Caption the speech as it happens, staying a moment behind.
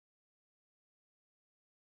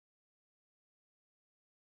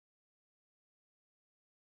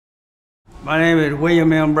My name is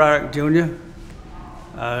William M. Braddock, Jr.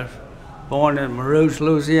 I was born in Rouge,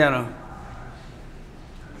 Louisiana.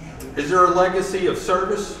 Is there a legacy of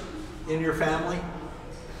service in your family?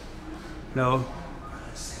 No.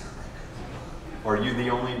 Are you the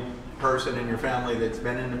only person in your family that's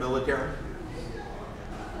been in the military?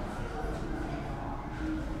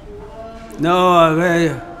 No,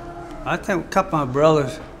 I think a couple of my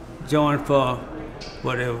brothers joined for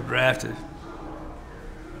what they were drafted.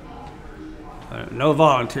 No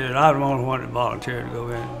volunteers. I was the only one that volunteered to go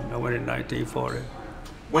in. I went in 1940.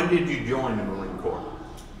 When did you join the Marine Corps?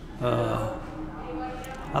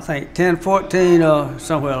 I think 10, 14, or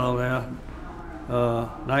somewhere along there.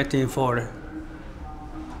 1940.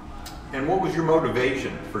 And what was your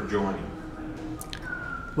motivation for joining?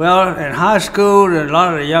 Well, in high school, a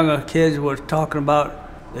lot of the younger kids were talking about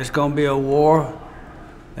there's going to be a war,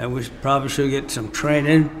 and we probably should get some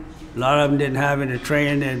training. A lot of them didn't have any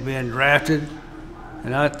training and being drafted.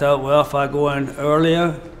 And I thought, well, if I go in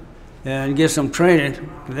earlier and get some training,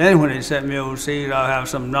 then when they sent me overseas, I'll have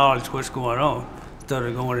some knowledge what's going on instead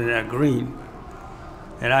of going in that green.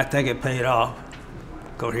 And I think it paid off,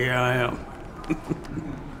 because here I am.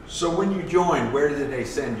 So when you joined, where did they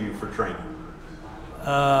send you for training?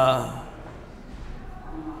 I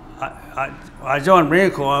joined Marine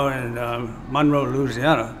Corps in Monroe,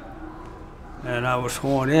 Louisiana, and I was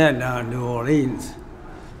sworn in down in New Orleans,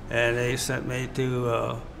 and they sent me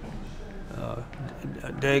to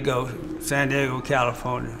San Diego,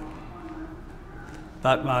 California.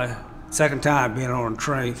 About my second time being on a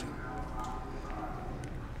train.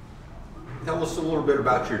 Tell us a little bit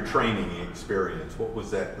about your training experience. What was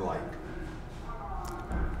that like?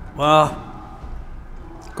 Well,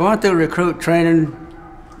 going through recruit training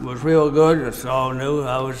was real good. It's all new.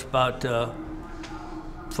 I was about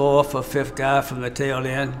fourth or fifth guy from the tail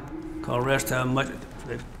end. Cause the rest of them,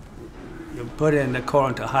 you put in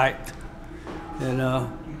according to height. And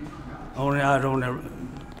only I was on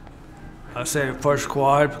the first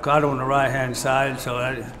squad, because I was on the right-hand side, so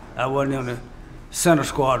I wasn't on the center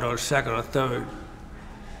squad or second or third.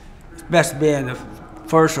 It's best to be in the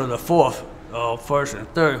first or the fourth, or first and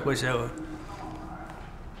third, whichever.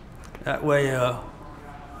 That way,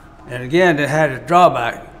 and again, they had a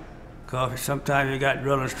drawback, because sometimes you got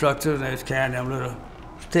drill instructors and they was carrying them little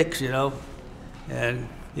sticks, you know, and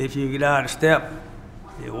if you get out of step,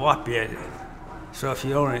 you whop you. So if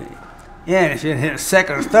you only, if you hit a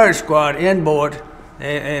second or third squad inboard,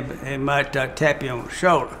 they might tap you on the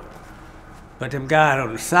shoulder. But them guys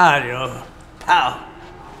on the side, you know, pow.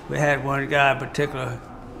 We had one guy in particular,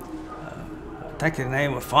 I think his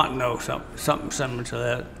name was Fontenot, something similar to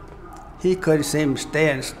that. He couldn't seem to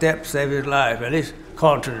stay in step, save his life, at least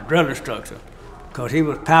according to the drill instructor, because he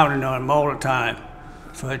was pounding on him all the time.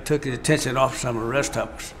 So it took his attention off some of the rest of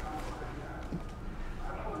us.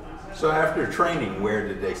 So after training, where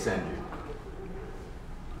did they send you?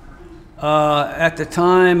 At the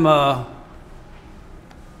time,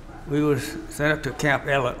 we was sent up to Camp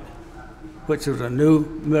Ellet, which was a new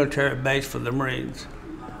military base for the Marines.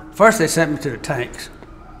 First, they sent me to the tanks.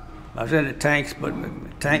 I was in the tanks, but the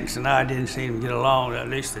tanks and I didn't seem to get along. At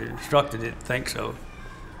least the instructor didn't think so.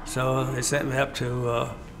 So they sent me up to,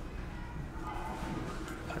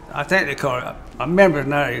 I think they call it, I remember it's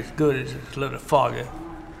not as good as it's a little foggy.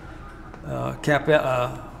 Camp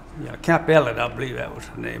Ellet, I believe that was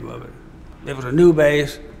the name of it. It was a new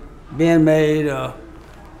base being made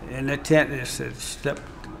in the tent. They slept,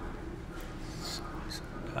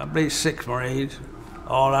 I believe, 6 Marines,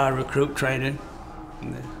 all out of recruit training.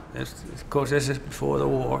 And of course, this is before the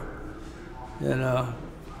war. And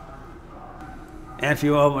if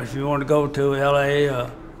you want to go to LA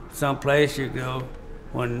or someplace, you go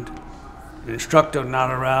when the instructor's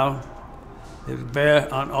not around. It was very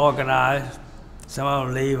unorganized. Some of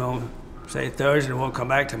them leave on, say, Thursday and won't come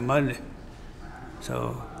back till Monday.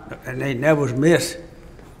 So, and they never was missed.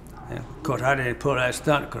 And of course, I didn't pull that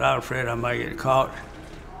stunt because I was afraid I might get caught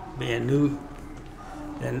being new.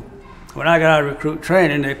 And when I got out of recruit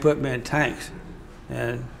training, they put me in tanks.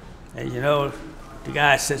 And you know, the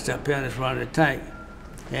guy sits up here in this running the tank,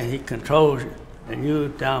 and he controls you, and you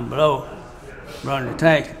down below running the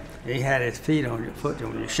tank. He had his feet on your foot,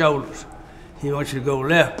 on your shoulders. He wants you to go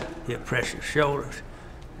left, he'll press your shoulders.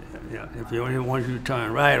 You know, if he only wants you to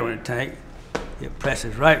turn right on the tank, he'll press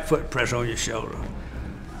his right foot, press on your shoulder.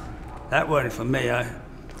 That wasn't for me.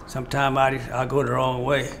 Sometimes I go the wrong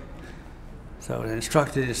way. So the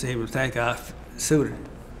instructor didn't seem to think I suited.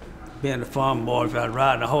 Being a farm boy, if I was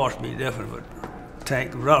riding a horse, it'd be different, but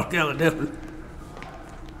tank was altogether different.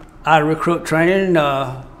 I recruit training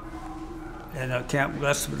in Camp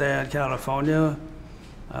Gillespie there in California.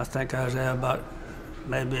 I think I was there about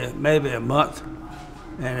maybe a month,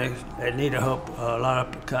 and they need to help a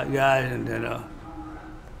lot of guys, and then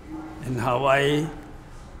in Hawaii,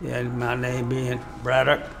 and my name being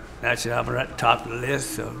Braddock, naturally I'm at the top of the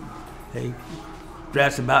list, so they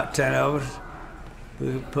drafted about 10 of us.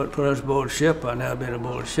 We put us aboard a ship. I've never been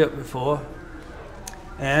aboard a ship before.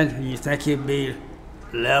 And you think you'd be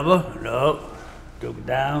level? No, go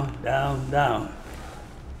down, down, down.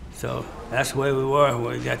 So that's the way we were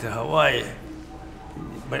when we got to Hawaii.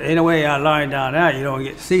 But anyway, I learned down there, you don't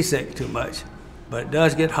get seasick too much, but it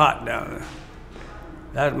does get hot down there.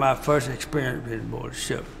 That was my first experience being aboard a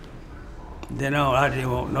ship. Then on, I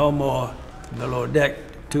didn't want no more below deck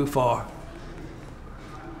too far.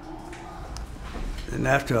 And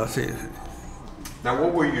after I see. Now,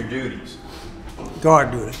 what were your duties?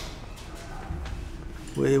 Guard duty.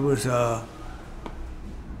 We was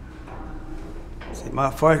my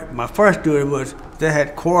first duty was they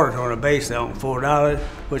had quarters on the base on Fort Island,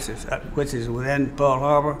 which is within Pearl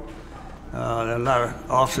Harbor. A lot of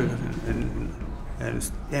officers and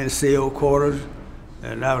NCO quarters,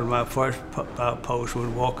 and that was my first post. Was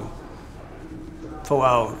walking 4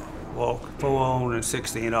 hours walk, 4 on and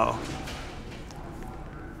 16 off.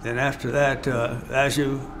 Then after that, as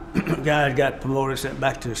you guys got promoted, sent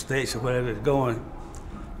back to the States or wherever it's going,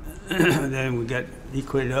 then we got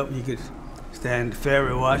equated up. You could stand the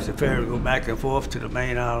ferry, watch the ferry go back and forth to the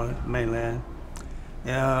mainland.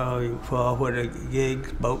 Where the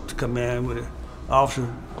gigs, boats come in with officers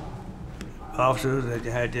that you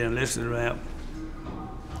had to enlist in the ramp.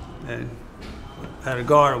 And at a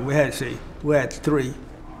guard, we had three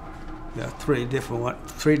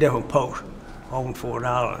different posts on Fort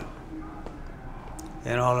Island,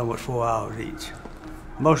 and all of them was 4 hours each.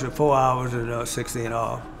 Mostly 4 hours and 16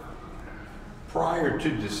 off. Prior to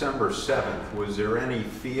December 7th, was there any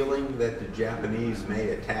feeling that the Japanese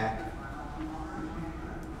may attack?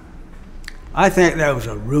 I think that was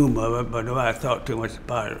a rumor of it, but nobody thought too much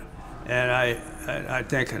about it. And I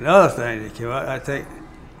think another thing that came out, I think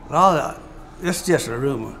a lot of that, it's just a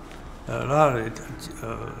rumor. A lot of it,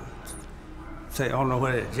 say, I don't know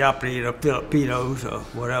whether it's Japanese or Filipinos or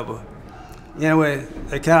whatever. Anyway,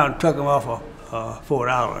 they kind of took them off of Fort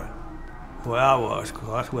Island, where I was, because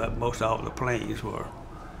that's where most all the planes were.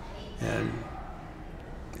 And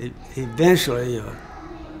eventually,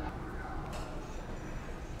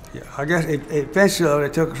 I guess eventually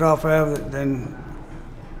they took us off there. Then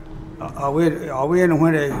are we in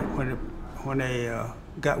when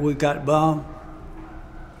we got bombed?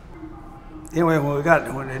 Anyway,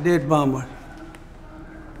 when they did bomb us,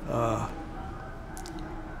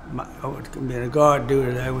 being a guard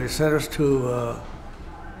duty there, we sent us to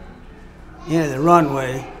into the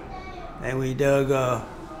runway, and we dug a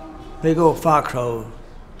big old foxhole,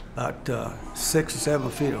 about 6 or 7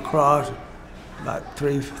 feet across, about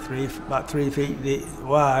 3 feet deep,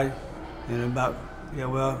 wide, and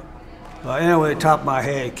anyway, the top of my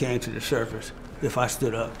head came to the surface if I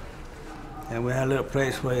stood up. And we had a little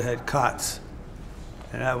place where we had cots,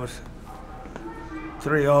 and that was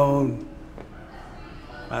 3 on,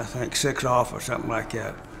 I think 6 off or something like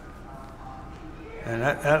that. And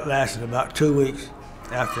that lasted about 2 weeks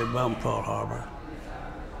after they bombed Pearl Harbor.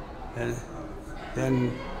 And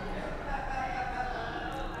then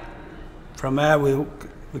from there, we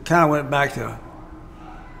kind of went back to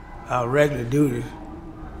our regular duties.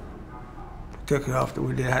 Took it off,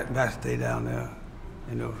 we did have to stay down there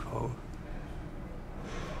in those holes.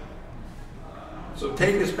 So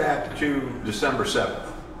take us back to December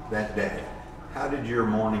 7th, that day. How did your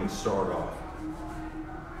morning start off?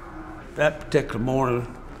 That particular morning,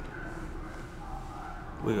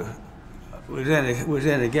 we was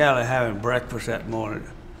in the galley having breakfast that morning,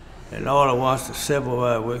 and all at once the Civil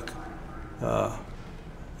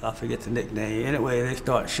I forget the nickname. Anyway, they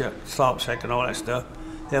start salt shaking all that stuff.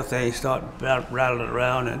 Everything started rattling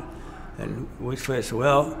around, and we said,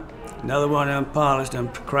 well, another one of them pilots done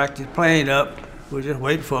cracked his plane up. We're just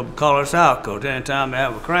waiting for them to call us out, because any time they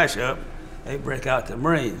have a crash up, they break out the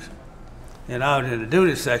Marines. And I was in the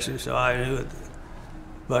duty section, so I knew it.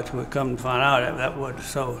 But we come to find out that wasn't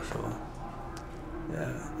so.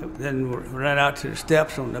 Then we ran out to the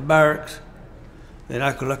steps on the barracks, and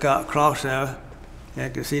I could look out across there, and I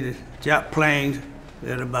could see the Jap planes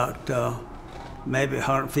at about maybe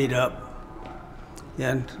 100 feet up.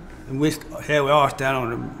 And here we are standing on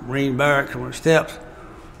the Marine barracks on the steps,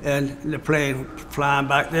 and the plane flying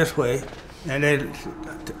back this way, and it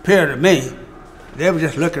appeared to me, they were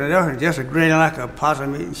just looking at us and just grinning like a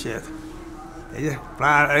possum eating shit. They just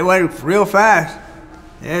flying, they went real fast.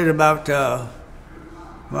 It was about,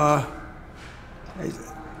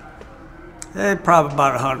 They're probably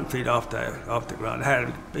about 100 feet off the ground. They had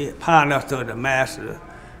to be high enough to the mast of the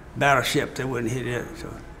battleship they wouldn't hit it.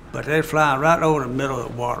 So, but they're flying right over the middle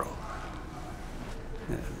of the water.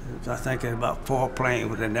 I think there's about 4 planes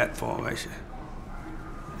within that formation.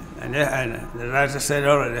 And as I said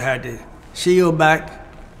earlier, they had the shield back,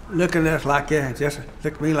 looking at us like that, just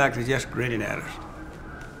looked at me like they're just grinning at us.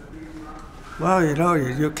 Well, you know,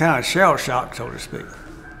 you're kind of shell shocked, so to speak.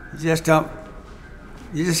 You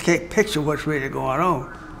just can't picture what's really going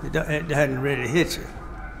on. It hadn't really hit you.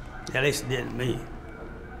 At least it didn't me.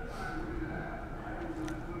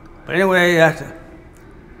 But anyway,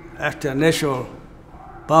 after initial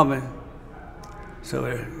bombing, so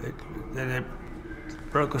then they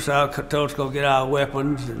broke us out, told us to go get our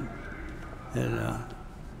weapons, and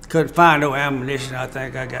couldn't find no ammunition. I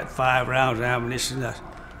think I got 5 rounds of ammunition.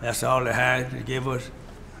 That's all they had to give us.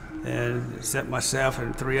 And sent myself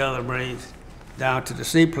and 3 other Marines down to the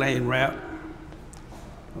seaplane ramp.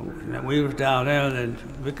 And we was down there, and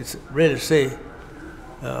we could really see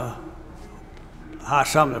how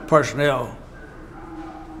some of the personnel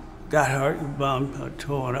got hurt, bombed, or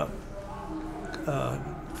torn up.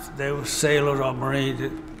 There were sailors or Marines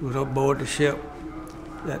that was aboard the ship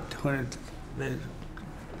that when the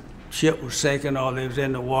ship was sinking or they was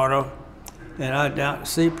in the water, and I down the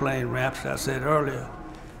seaplane ramps, I said earlier,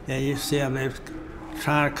 and you see them, they was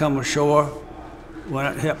trying to come ashore. When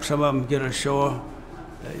I helped some of them get ashore,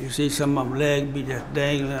 you see some of them legs be just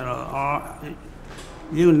dangling, or arm,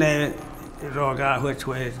 you name it, it's all got which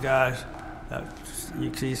way it's guys. You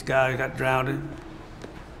can see these guys got drowned.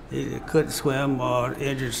 Either couldn't swim or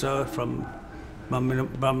injured so from bumming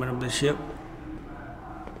of the ship.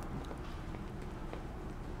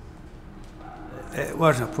 It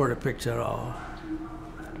wasn't a pretty picture at all.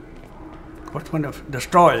 What's when the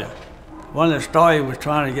destroyer? One of the destroyers was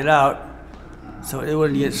trying to get out so it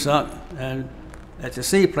wouldn't get sunk, and at the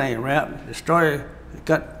seaplane ramp, the destroyer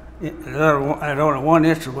got at only 1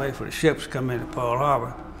 inch away for the ships to come into Pearl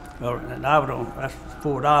Harbor. And I was on, that's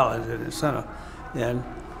 $4 in the center. And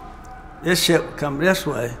this ship come this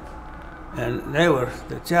way, and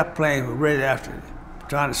the jet plane was ready after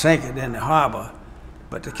trying to sink it in the harbor.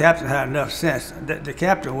 But the captain had enough sense. The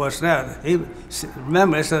captain wasn't there.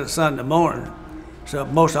 Remember, it's a Sunday morning, so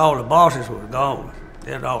most all the bosses were gone.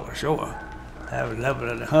 They were all ashore. I was 11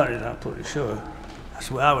 and 100, I'm pretty sure.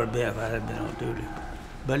 That's where I would have been if I had been on duty.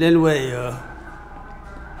 But anyway, the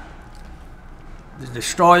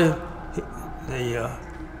destroyer, the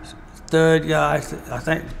 3rd guy, I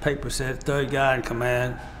think the paper said 3rd guy in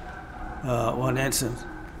command, one ensign,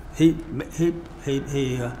 he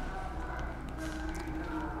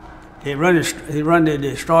run the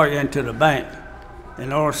destroyer into the bank,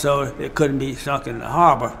 and also it couldn't be sunk in the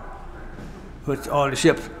harbor, which all the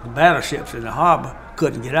ships, the battleships in the harbor,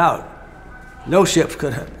 couldn't get out. No ships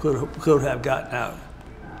could have gotten out.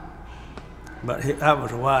 But that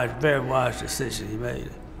was a very wise decision he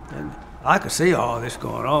made. And I could see all this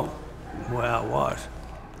going on where I was,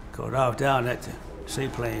 because I was down at the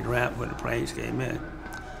seaplane ramp when the planes came in.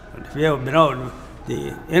 But if you ever been on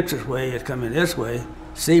the entranceway is coming this way,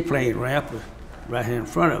 seaplane ramp was right here in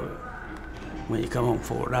front of it when you come on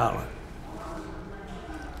 $4.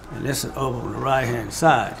 And this is over on the right-hand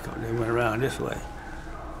side, because they went around this way.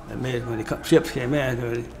 When the ships came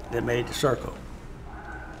in, they made the circle.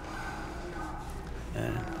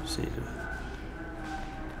 And see,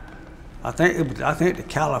 I think the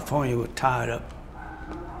California was tied up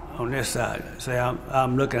on this side. Say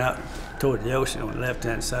I'm looking out toward the ocean on the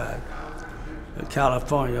left-hand side. The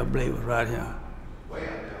California, I believe, was right here.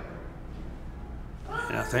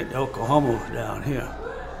 And I think the Oklahoma was down here.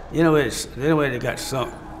 Anyway, they got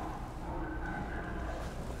sunk.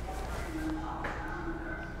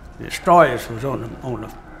 The destroyers was on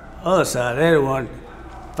the other side. They're the one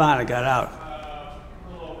finally got out.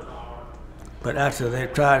 But after they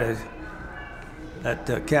tried it,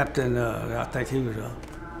 that captain, I think he was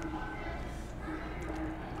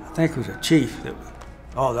a chief. That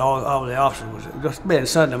all the officers was just being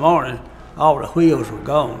Sunday morning. All the wheels were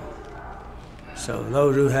gone. So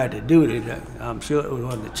those who had the duty, I'm sure it was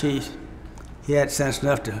one of the chiefs. He had sense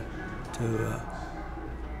enough to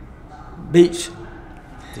beach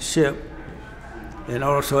the ship, and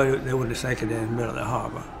also they wouldn't sink it in the middle of the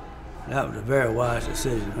harbor. That was a very wise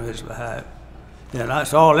decision on his behalf. And I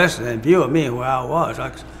saw this in view of me and where I was. I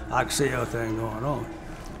could see everything going on,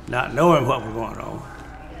 not knowing what was going on.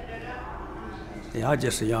 I was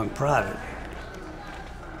just a young private.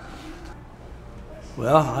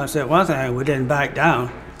 Well, I said one thing, we didn't back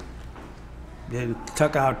down. Didn't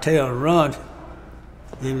tuck our tail and run,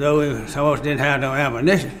 even though some of us didn't have no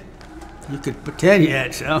ammunition. You could pretend you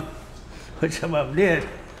had some. which some of them did.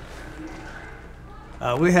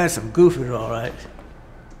 We had some goofies, all right,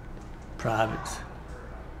 privates.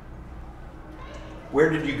 Where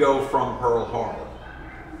did you go from Pearl Harbor?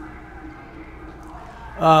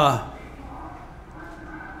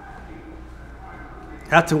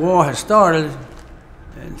 After the war had started,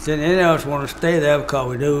 and then any of us wanted to stay there because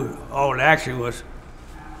we knew all the action was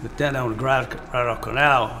then on the Braddock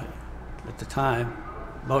Canal at the time,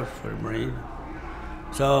 both for the Marine.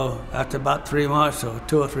 So after about 3 months, or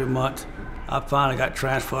 2 or 3 months, I finally got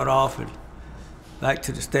transferred off and back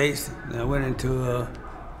to the States. And I went into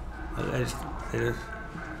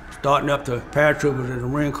starting up the paratroopers in the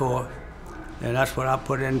Marine Corps, and that's what I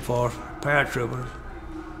put in for paratroopers.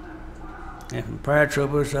 And from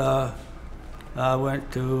paratroopers, I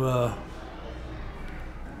went to,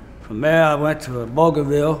 from there I went to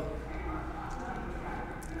Bougainville.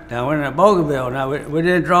 Now, when at Bougainville, now we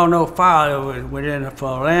didn't draw no fire. We went in for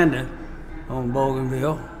a landing on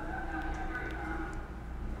Bougainville.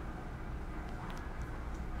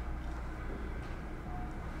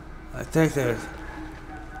 I think that,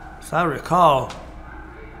 as I recall,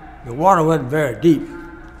 the water wasn't very deep.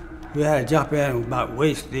 We had to jump in about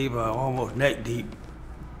waist deep or almost neck deep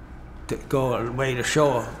to go away to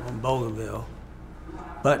shore on Bougainville.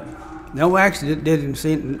 But no accident did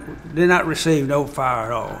not receive no fire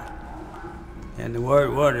at all. And the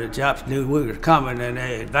word was the Japs knew we were coming and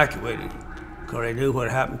they evacuated because they knew what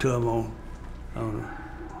happened to them on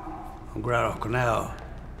Braddock Canal.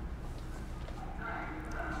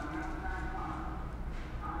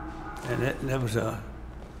 And there was a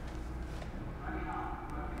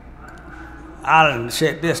island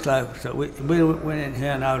shaped this like, so we went in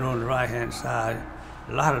here and out on the right-hand side.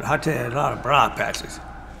 I tell you, a lot of briar patches.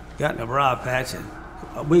 Got in a briar patch, and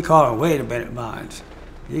we call them wait-a-minute mines.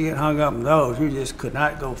 You get hung up in those, you just could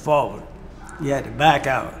not go forward. You had to back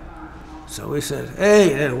out. So we said, hey,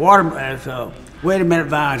 there's wait-a-minute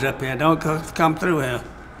vines up here, don't come through here.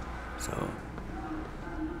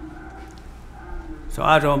 So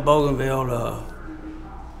I was on Bougainville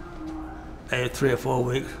maybe 3 or 4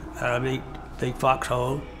 weeks. Had a big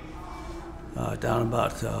foxhole down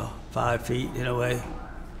about 5 feet in a way.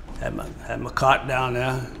 Had my cot down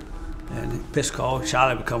there, and piss call.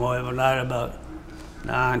 Charlie would come over every night about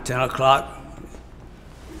 9, 10 o'clock.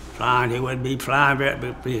 Flying, he wouldn't be flying very,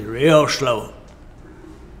 but be real slow.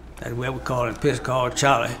 That's what we call him, piss call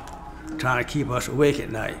Charlie, trying to keep us awake at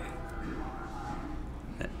night.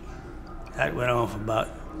 That went on for about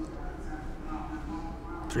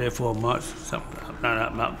 3 or 4 months, something,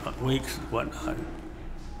 not weeks, whatnot.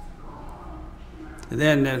 And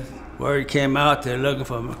then the word came out, they're looking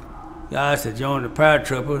for guys to join the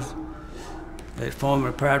paratroopers. They formed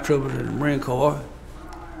the paratroopers in the Marine Corps,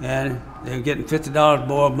 and they were getting $50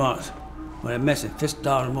 more a month. When I mentioned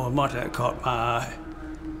 $50 more a month, that caught my eye.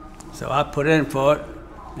 So I put in for it,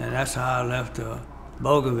 and that's how I left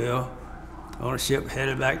Bougainville on a ship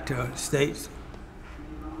headed back to the States.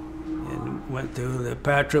 And went through the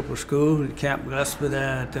paratrooper school in Camp Gillespie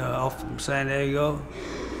there off from San Diego.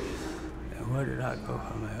 And where did I go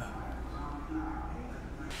from there?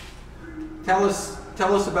 Tell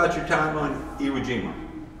us about your time on Iwo Jima.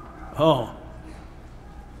 Oh,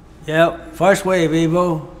 yeah, first wave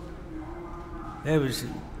Iwo. It was,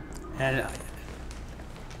 and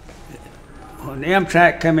when the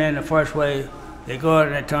Amtrak come in the first wave, they go out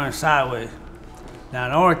and they turn sideways. Now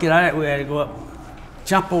in order to get out, we had to go up,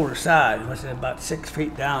 jump over the side, which is about 6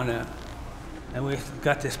 feet down there. And we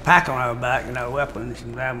got this pack on our back and our weapons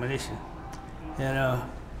and ammunition. And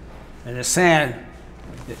the sand,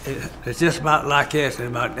 it's just about like this,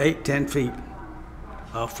 about 8, 10 feet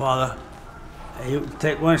or farther. And you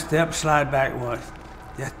take one step, slide back once.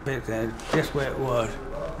 Just where it was.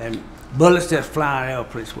 And bullets just flying every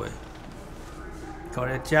place way.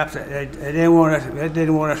 Because the Japs, they didn't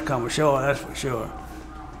want us to come ashore, that's for sure.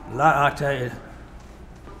 A lot, I'll tell you,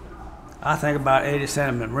 I think about 80%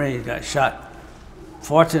 of the Marines got shot.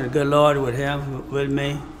 Fortunately, the good Lord with him, with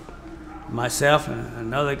me, myself, and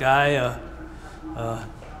another guy.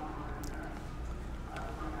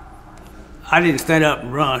 I didn't stand up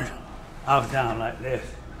and run. I was down like this.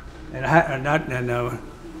 And I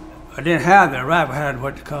didn't have the rifle, I had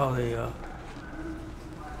what they call the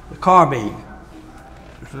carbine.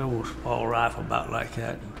 It's a little small rifle about like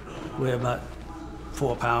that. Weigh about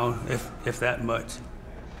 4 pounds, if that much.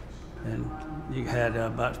 And you had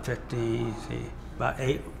about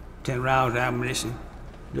 8, 10 rounds of ammunition.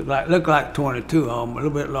 Looked like 22 on them, a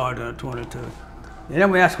little bit larger than a 22. And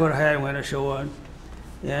then that's what I had when I went ashore.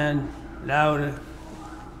 And now I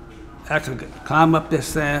had to climb up this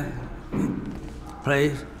sand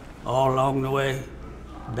place all along the way.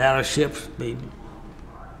 battleships,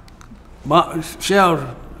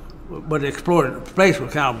 shells would explode. The place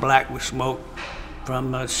was kind of black with smoke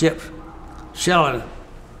from ships shelling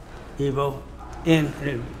Iwo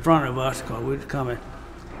in front of us because we were coming.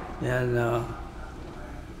 And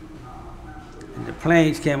the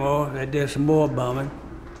planes came over, they did some more bombing.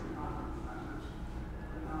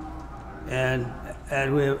 And as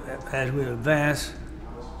we advanced,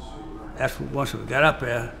 once we got up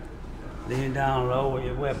there, leaning down low with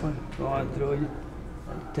your weapon going through you,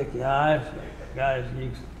 take your eyes, guys,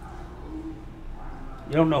 you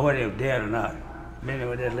don't know whether they were dead or not. Many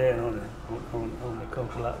were just laying on the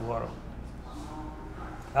coast of the water.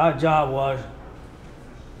 Our job was,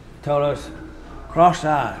 told us, cross the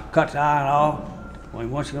iron, cut the iron off.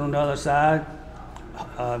 Once you get on the other side,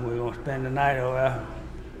 we're going to spend the night over there,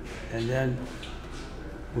 and then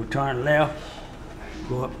we'll turn left,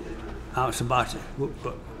 go up out Surabachi. We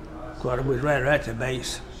was right at the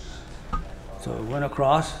base. So we went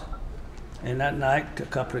across, and that night, a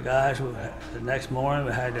couple of guys, the next morning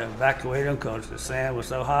we had to evacuate them because the sand was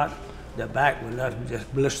so hot, their back was nothing,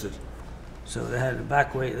 just blistered. So they had to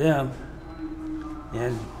evacuate them,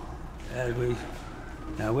 and as we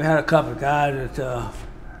had a couple of guys that,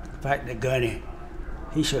 in fact, the gunny,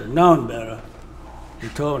 he should have known better. He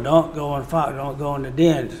told him, don't go on fire, don't go in the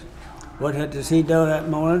dens. What does he do that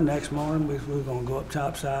morning? Next morning, we were going to go up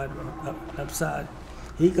topside, upside.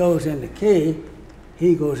 He goes in the key,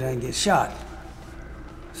 he goes in and gets shot.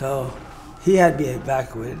 So he had to be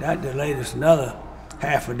evacuated. That delayed us another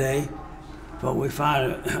half a day, but we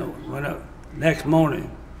finally went up. Next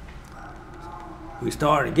morning, we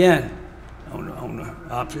started again on the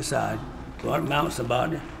opposite side, go up Mount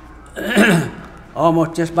Surabachi,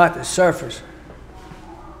 almost just about the surface.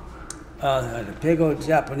 The big old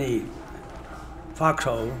Japanese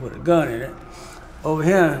foxhole with a gun in it. Over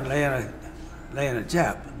here, laying a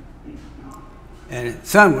Jap. And the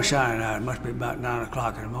sun was shining out. It must be about 9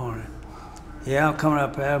 o'clock in the morning. Yeah, I'm coming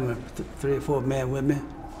up there with 3 or 4 men with me.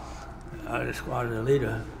 I was the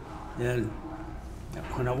leader. And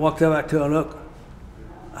when I walked up to him, look,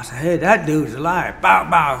 I said, hey, that dude's alive. Bow,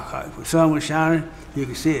 bow. The sun was shining. You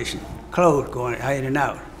could see his clothes going in and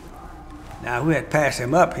out. Now, if we had passed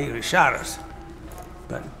him up, he would have shot us.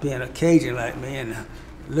 But being a Cajun like me and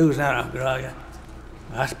losing out on grog,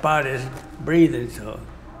 I spotted his breathing. So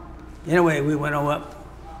anyway, we went on up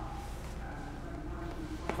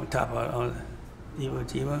on top of Iwo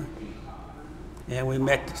Jima, and we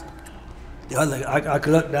met the other. I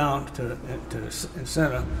could look down to the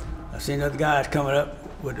center. I seen other guys coming up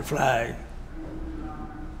with the flag.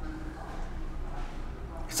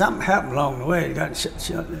 Something happened along the way. They got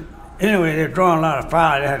shot. Anyway, they were drawing a lot of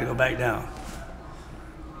fire. They had to go back down.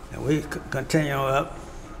 And we continued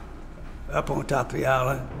up on top of the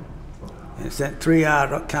island, and sent 3 hours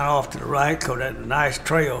kind of off to the right, because that's a nice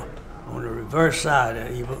trail on the reverse side of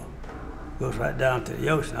Iwo. Goes right down to the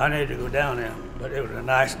ocean. I needed to go down there, but it was a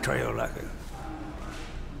nice trail like it.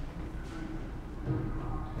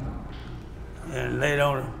 And later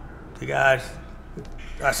on, the guys,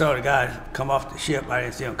 I saw the guys come off the ship. I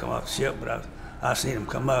didn't see them come off the ship, but I seen them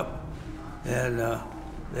come up, and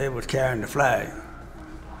they was carrying the flag.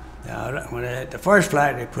 Now, when the first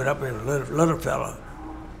flag they put up, it was a little fella,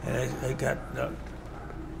 and they got,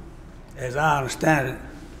 as I understand it,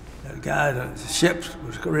 the guys on the ships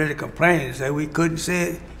was really complaining, said we couldn't see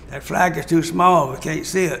it. That flag is too small, we can't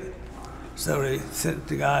see it. So they sent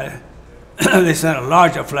the guy, they sent a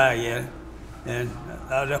larger flag in, and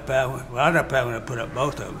I was up there when I put up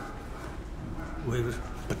both of them. We was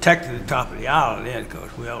protecting the top of the island then,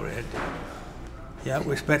 because we already had, yeah,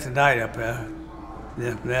 we spent the night up there.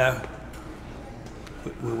 Then from there,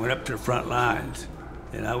 we went up to the front lines,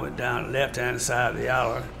 and I went down the left-hand side of the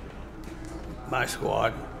island, my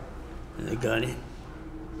squad, and the gunny,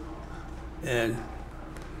 and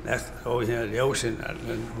that's over here in the ocean.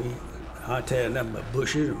 And I'll tell you nothing but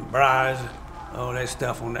bushes and briars, all that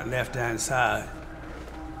stuff on that left-hand side.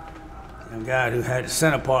 And guys who had the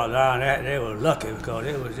center part of the island, they were lucky because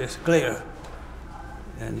it was just clear,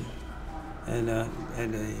 and the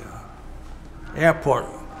airport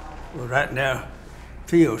was right in their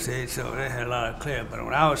field, see, so they had a lot of clear. But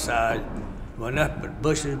on our side, was nothing but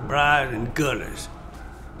bushes, briars, and gutters.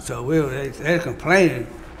 So they were complaining,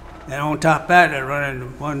 and on top of that, they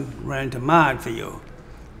ran into minefield.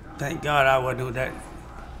 Thank God I wasn't with that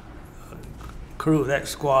crew, that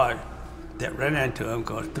squad that ran into them,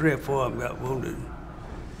 because 3 or 4 of them got wounded.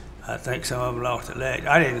 I think some of them lost a leg.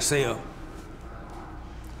 I didn't see them.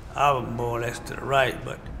 I was more or less to the right,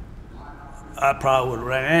 but I probably would have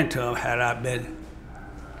ran into them had I been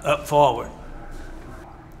up forward.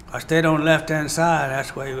 I stayed on the left-hand side.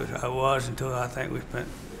 That's where I was until I think we spent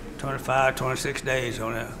 25, 26 days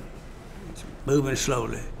on there, moving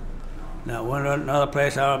slowly. Now, another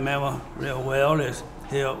place I remember real well is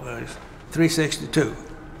here was 362.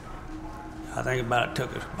 I think it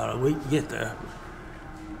took us about a week to get there.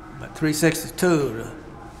 But 362,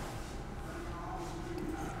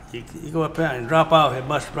 you go up there and drop off, it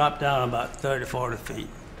must drop down about 30, 40 feet.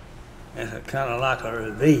 It's kind of like a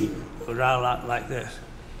ravine. It goes out a lot like this,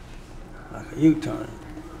 like a U-turn.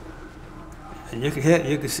 And you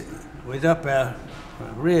could see, we up there on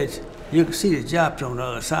the ridge, you could see the Japs on the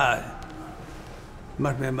other side. It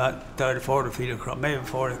must have been about 30, 40 feet across, maybe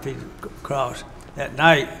 40 feet across. At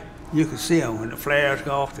night, you could see them when the flares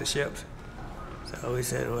go off the ships. So we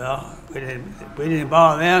said, well, we didn't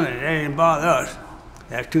bother them and they didn't bother us.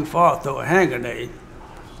 That's too far to throw a hand grenade.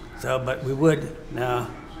 So, but we would, now,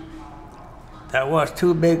 that was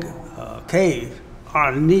two big caves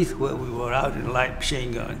underneath where we were out in light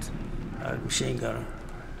machine guns. I was a machine gunner.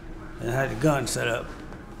 And I had the gun set up.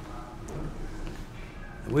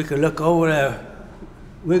 And we could look over there,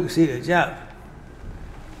 we could see the Jap.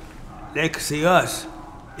 They could see us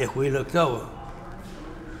if we looked over.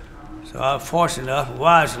 So I was fortunate enough,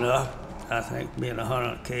 wise enough, I think, being a hunter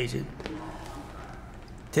on occasion.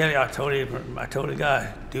 I told the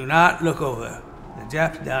guy, do not look over there. The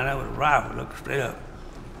Japs down there with a rifle, looking straight up.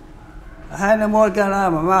 I had no more gun out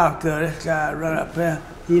of my mouth till this guy run up there.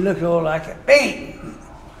 He looked over like a bang.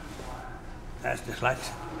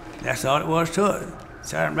 That's all it was to it.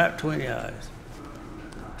 Shot him right between the eyes.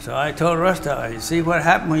 So I told the rest of it, you see what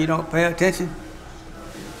happens when you don't pay attention?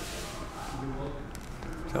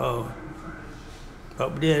 So,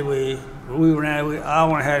 what we did, I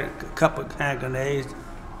only had a couple of hand grenades.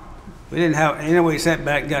 We didn't have, anyway, we sat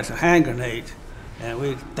back and got some hand grenades, and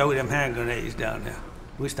we threw them hand grenades down there.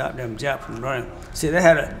 We stopped them Japs from running. See, they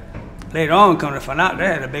had later on come to find out, they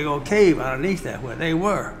had a big old cave underneath there where they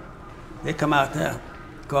were. They come out there.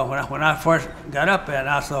 Because when I first got up there and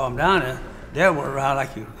I saw them down there, they were around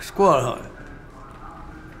like you squirrel hunting.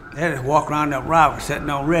 They just walk around that rifle sitting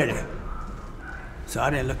on ready. So I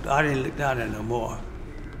didn't look down there no more.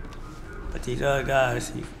 But these other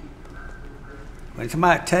guys, when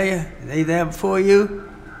somebody tell you and they there before you,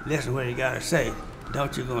 listen to what you gotta say.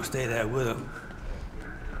 Don't you gonna stay there with them.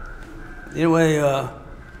 Anyway,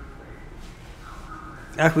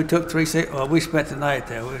 after we took we spent the night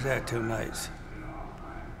there. We was there 2 nights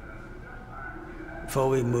before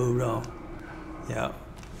we moved on. Yeah,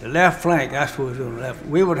 the left flank, that's what we was on the left.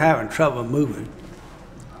 We were having trouble moving.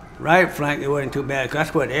 Right flank, it wasn't too bad, 'cause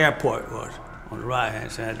that's where the airport was, on the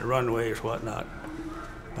right-hand side, the runways, whatnot.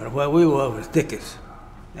 But where we were was thickets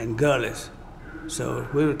and gullies, so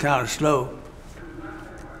we were kind of slow.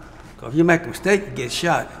 'Cause if you make a mistake, you get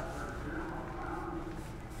shot.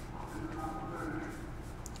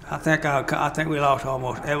 I think we lost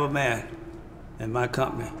almost every man in my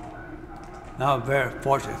company. And I was very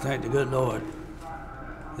fortunate, thank the good Lord,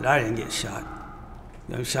 that I didn't get shot.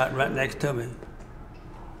 They were shot right next to me.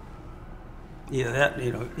 Either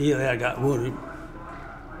that I got wounded.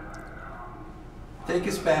 Take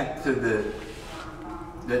us back to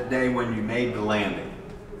that day when you made the landing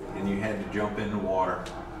and you had to jump in the water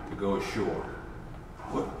to go ashore.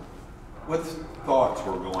 What thoughts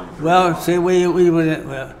were going through? Well, see, we're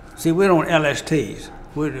on LSTs.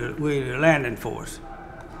 We're the landing force.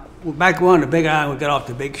 Back on the Big Island, we got off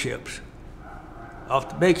the big ships. Off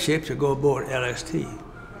the big ships, you go aboard LST.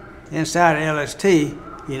 Inside the LST,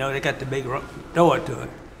 they got the big door to it.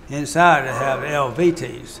 Inside, they have the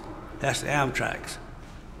LVTs. That's the Amtraks.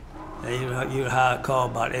 And you call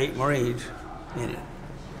about 8 Marines in it.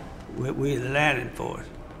 We're the landing force.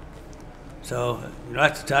 So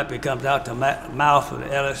that's the type it comes out the mouth of the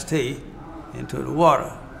LST into the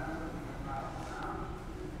water.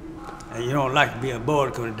 And you don't like to be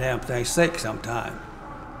aboard because the damn thing's sick sometimes.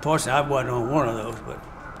 Fortunately, I wasn't on one of those, but.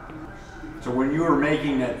 So when you were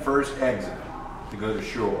making that first exit to go to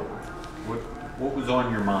shore, what was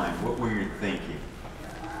on your mind? What were you thinking?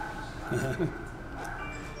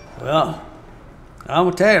 Well, I'm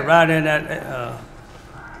gonna tell you, right in that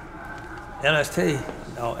LST,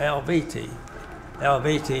 no, LVT.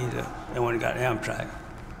 LVT is the one that got Amtrak.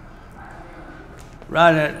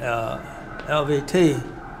 Right at LVT,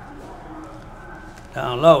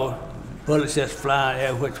 down low, bullets just flying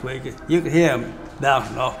every which way. You could hear them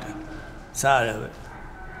bouncing off the side of it.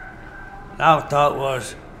 And our thought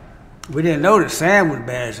was, we didn't know the sand was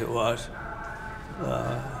bad as it was.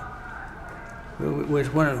 We was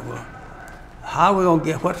wondering, well, how are we gonna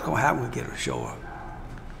get, what's gonna happen when we get ashore?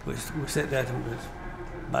 We said that there was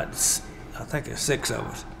about, I think it's 6 of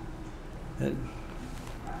us. And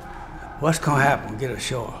what's gonna happen when we get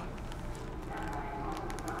ashore?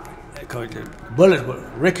 Because the bullets were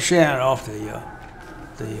ricocheting off the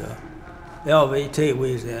LVT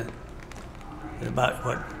we was in. About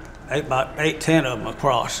 8-10 of them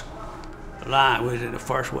across the line. We was in the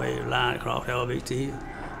first wave line across LVT.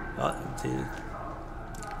 I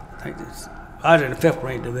think I was in the 5th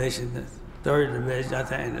Marine Division, the 3rd Division, I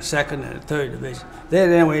think, and the 2nd and the 3rd Division.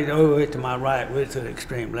 Then we went to my right, we went to the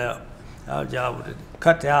extreme left. Our job was to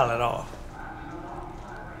cut the outlet off.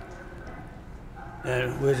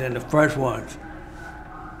 And we was in the first ones.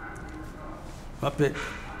 Up the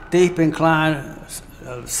deep incline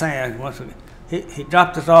of sand. Once he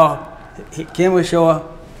dropped us off, he came ashore.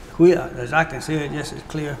 As I can see it just as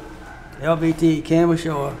clear. LVT came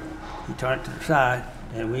ashore, he turned to the side,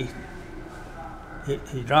 and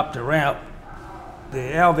he dropped the ramp. The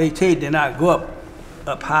LVT did not go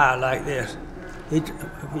up high like this. You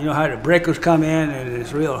know how the breakers come in and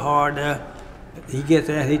it's real hard there? He gets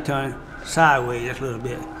there and he turned sideways just a little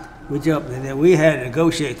bit. We jumped, and then we had to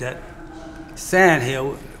negotiate that sand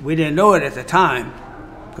hill. We didn't know it at the time,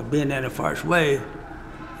 because being in the first wave,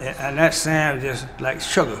 and that sand was just like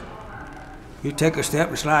sugar. You take a step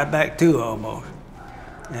and slide back 2 almost.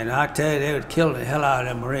 And I tell you, they would kill the hell out of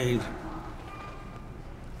them Marines.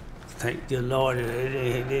 Thank the Lord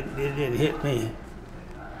it didn't hit me.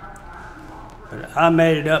 But I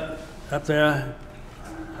made it up there.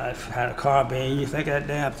 I had a carbine. You think that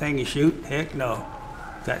damn thing you shoot? Heck no.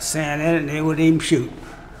 Got sand in it and they wouldn't even shoot.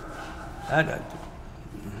 I get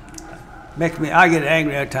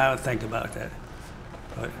angry every time I think about that.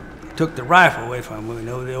 But it took the rifle away from me,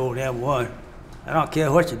 the old M1. I don't care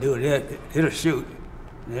what you do, it'll shoot,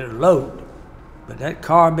 it'll load. But that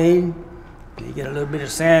carbine, you get a little bit of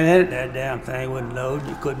sand in it, that damn thing wouldn't load.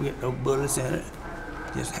 You couldn't get no bullets in it.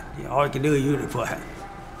 Just all you can do is use it for a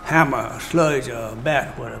hammer, or sludge, or a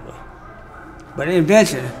bat, or whatever. But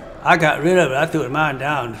eventually, I got rid of it. I threw mine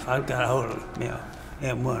down. I got a hold of me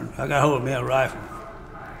M1. I got a hold of me a rifle.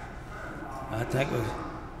 I think it was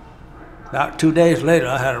about 2 days later,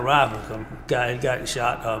 I had a rifle. Some guy had gotten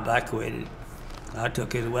shot or evacuated. I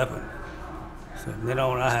took his weapon. So then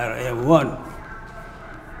on, I had an M1.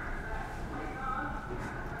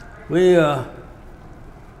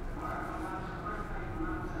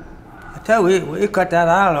 I tell you, we cut that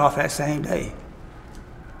island off that same day.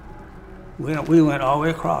 We went all the way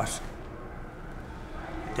across.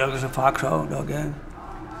 Douglas and Foxhole dug in.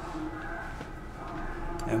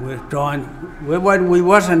 And we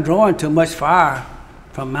wasn't drawing too much fire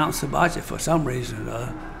from Mount Surabachi for some reason or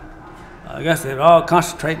other. I guess they're all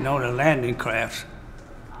concentrating on the landing crafts,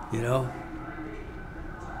 you know.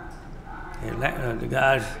 The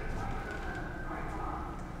guys,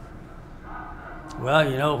 well,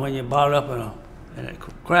 you know, when you brought up in a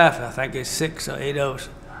craft, I think it's 6 or 8 of us,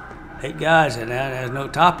 8 guys in there, and there's no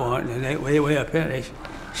top on it, and they way up here, they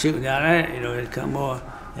shooting down there, you know, they come more.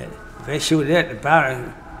 If they shoot it, the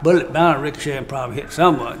bullet bound to ricochet and probably hit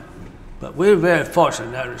someone. But we were very fortunate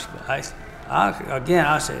in that respect. I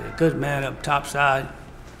say the good man up top side,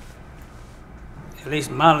 at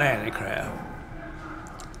least my landing craft.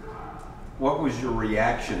 What was your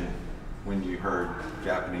reaction when you heard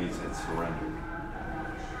Japanese had surrendered?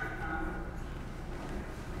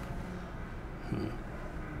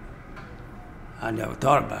 I never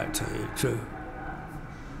thought about it, to tell you the truth.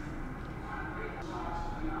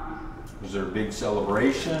 Was there a big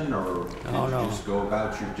celebration, or did you just go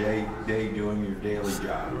about your day doing your daily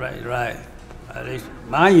job? Right. At least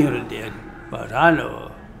my unit did, but I know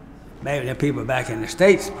of. Maybe the people back in the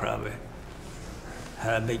States probably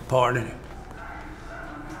had a big part in it.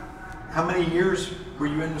 How many years were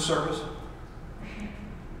you in the service?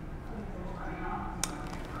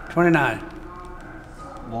 29.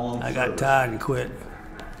 Long I service. got tired and quit.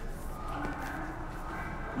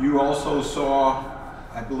 You also saw,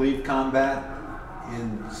 I believe, combat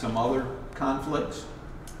in some other conflicts?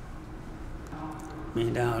 Me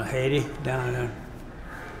down in Haiti, down there.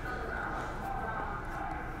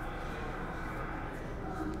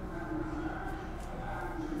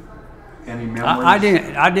 Any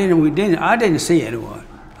memories? I didn't see anyone.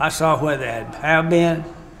 I saw where they have been,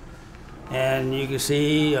 and you could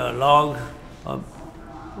see logs, old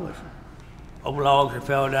logs that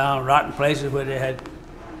fell down, rotten places where they had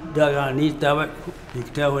dug underneath of it. You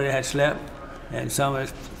could tell where they had slept, and some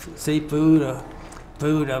of the seafood or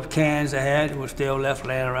food of cans they had was still left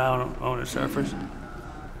laying around on the surface.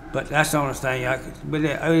 But that's the only thing I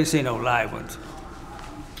didn't see no live ones.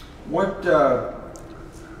 What are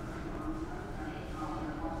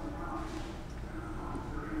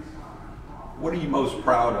you most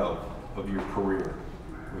proud of your career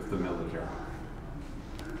with the military?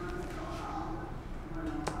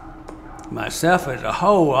 myself as a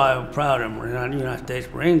whole, I am proud of the United States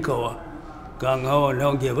Marine Corps. Gung-ho and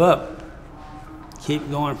don't give up. Keep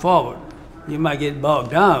going forward. You might get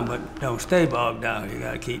bogged down, but don't stay bogged down. You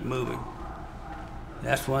got to keep moving.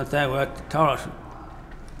 That's one thing we taught us.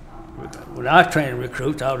 When I was training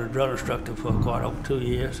recruits, I was a drill instructor for quite over 2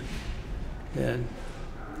 years. And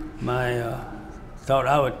my thought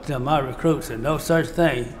I would tell my recruits that no such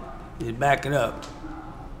thing is backing up.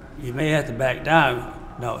 You may have to back down.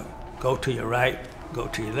 No, go to your right, go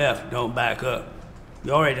to your left, don't back up.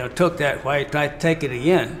 You already done took that way, try to take it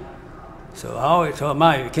again. So I always told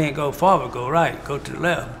mine, you can't go forward, go right, go to the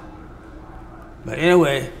left. But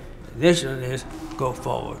anyway, the initiative is go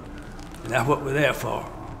forward. And that's what we're there for.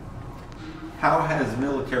 How has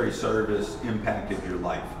military service impacted your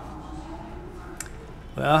life?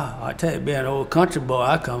 Well, I tell you, being an old country boy,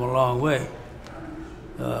 I come a long way.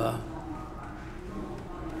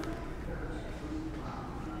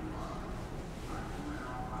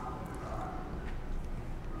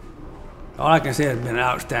 All I can say has been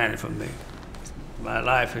outstanding for me. My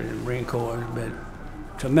life in the Marine Corps has been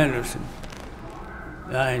tremendous.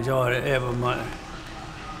 And I enjoyed it every month.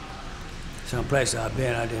 Some place I've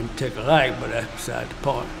been I didn't particularly like, but that's beside the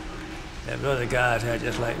point. There's other guys there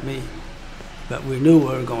just like me. But we knew we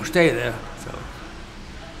were going to stay there, so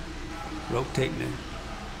rotating in.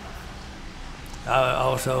 I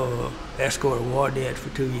also escorted war dead for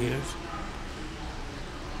 2 years.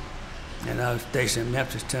 And I was stationed in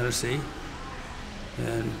Memphis, Tennessee.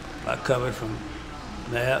 And I covered from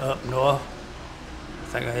there up north. I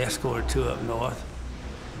think I escorted 2 up north.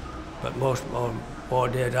 But most of war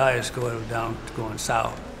dead I escorted down going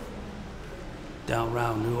south, down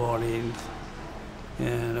around New Orleans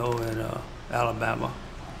and over in Alabama.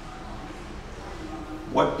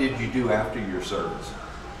 What did you do after your service?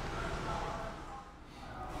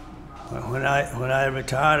 When I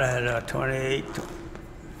retired, I had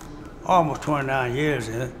almost 29 years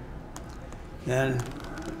in it. And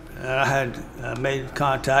I had made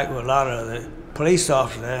contact with a lot of the police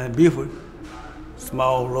officers there in Beaufort,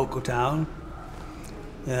 small local town.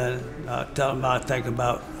 And I told them I think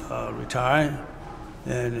about retiring.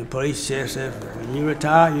 And the police chief said, when you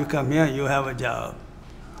retire, you come here and you'll have a job.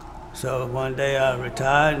 So one day I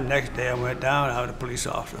retired, and the next day I went down, I was a police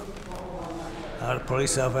officer. I was a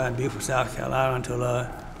police officer in Beaufort, South Carolina until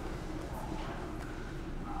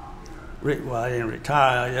well, I didn't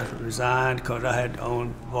retire, I just resigned because I had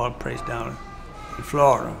owned a water place down in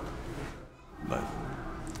Florida. But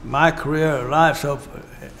my career life so far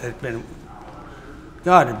has been,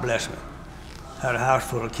 God has blessed me. Had a house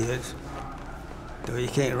full of kids. So you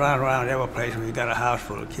can't run around every place when you got a house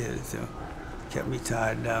full of kids. So it kept me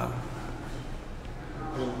tied down.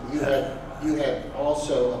 And you had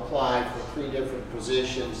also applied for 3 different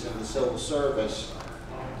positions in the civil service,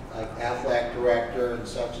 like athletic director and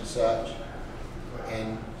such,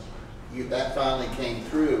 and that finally came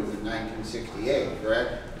through in 1968,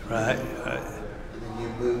 correct? Right. And then you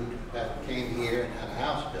came here and had a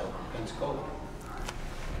house built in Pensacola.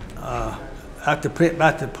 After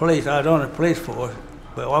the police, I was on the police force,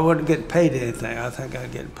 but I wasn't getting paid anything. I think I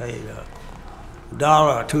was getting paid $1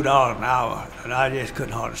 or $2 an hour, and I just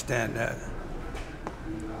couldn't hardly stand that.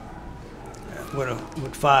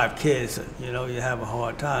 With 5 kids, you know, you have a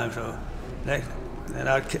hard time. So, and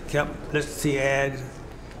I kept listening to ads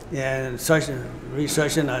and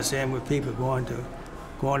researching. I was seeing with people going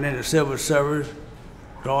into civil service,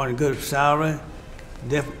 drawing a good salary,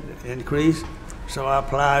 increase. So I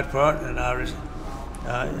applied for it, and I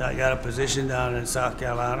got a position down in South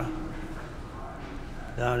Carolina.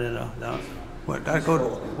 Florida,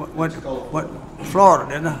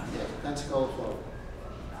 didn't I? Yes, Pensacola, Florida.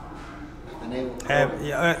 The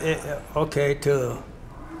Naval. Okay, to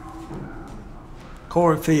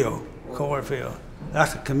Corey Field.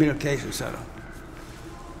 That's a communication center.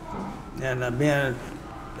 And that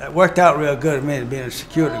worked out real good for me, being a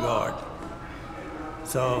security guard.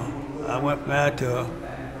 So I went back I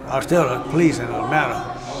was still a police in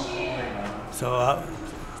Atlanta. So I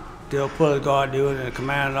still police guard duty and a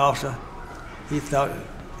commanding officer. He thought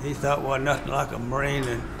wasn't nothing like a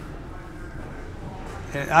Marine,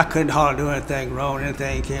 and I couldn't hardly do anything wrong.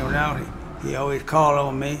 Anything came around, he always called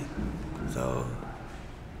on me. So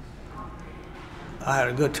I had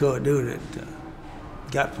a good tour of duty.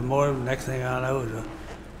 Got promoted. Next thing I know was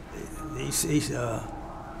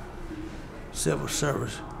civil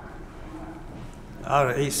service. I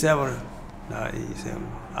was 87, not 87.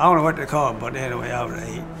 I don't know what they call it, but anyway, I was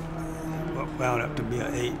 8. Wound up to be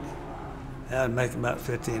an 8. I was making about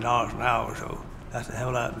 $15 an hour, so that's a hell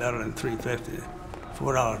of a lot better than $3.50,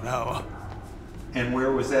 $4 an hour. And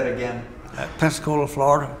where was that again? At Pensacola,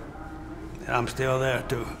 Florida. and I'm still there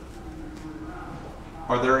too.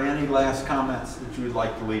 Are there any last comments that you would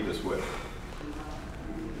like to leave us with?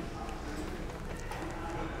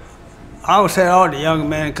 I would say all the young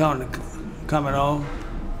men coming on,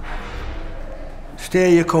 steer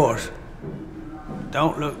your course.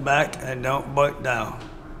 Don't look back and don't break down.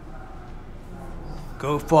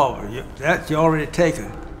 Go forward. You're already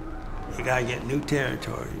taken. You gotta get new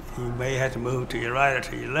territory. You may have to move to your right or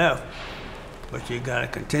to your left, but you gotta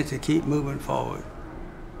continue to keep moving forward.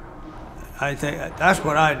 I think that's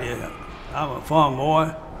what I did. I'm a farm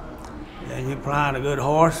boy, and you're flying a good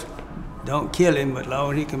horse. Don't kill him, but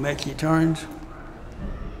long as he can make your turns.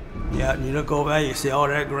 Yeah, you look over there, you see all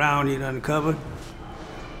that ground you done covered.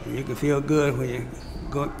 And you can feel good when you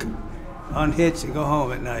go unhitch and go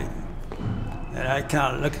home at night. And I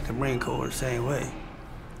kind of look at the Marine Corps the same way.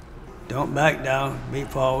 Don't back down, be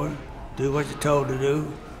forward, do what you're told to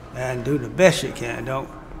do, and do the best you can. Don't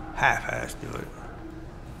half-ass do it.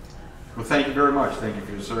 Well, thank you very much. Thank you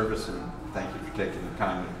for your service, and thank you for taking the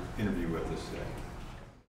time to interview with us today.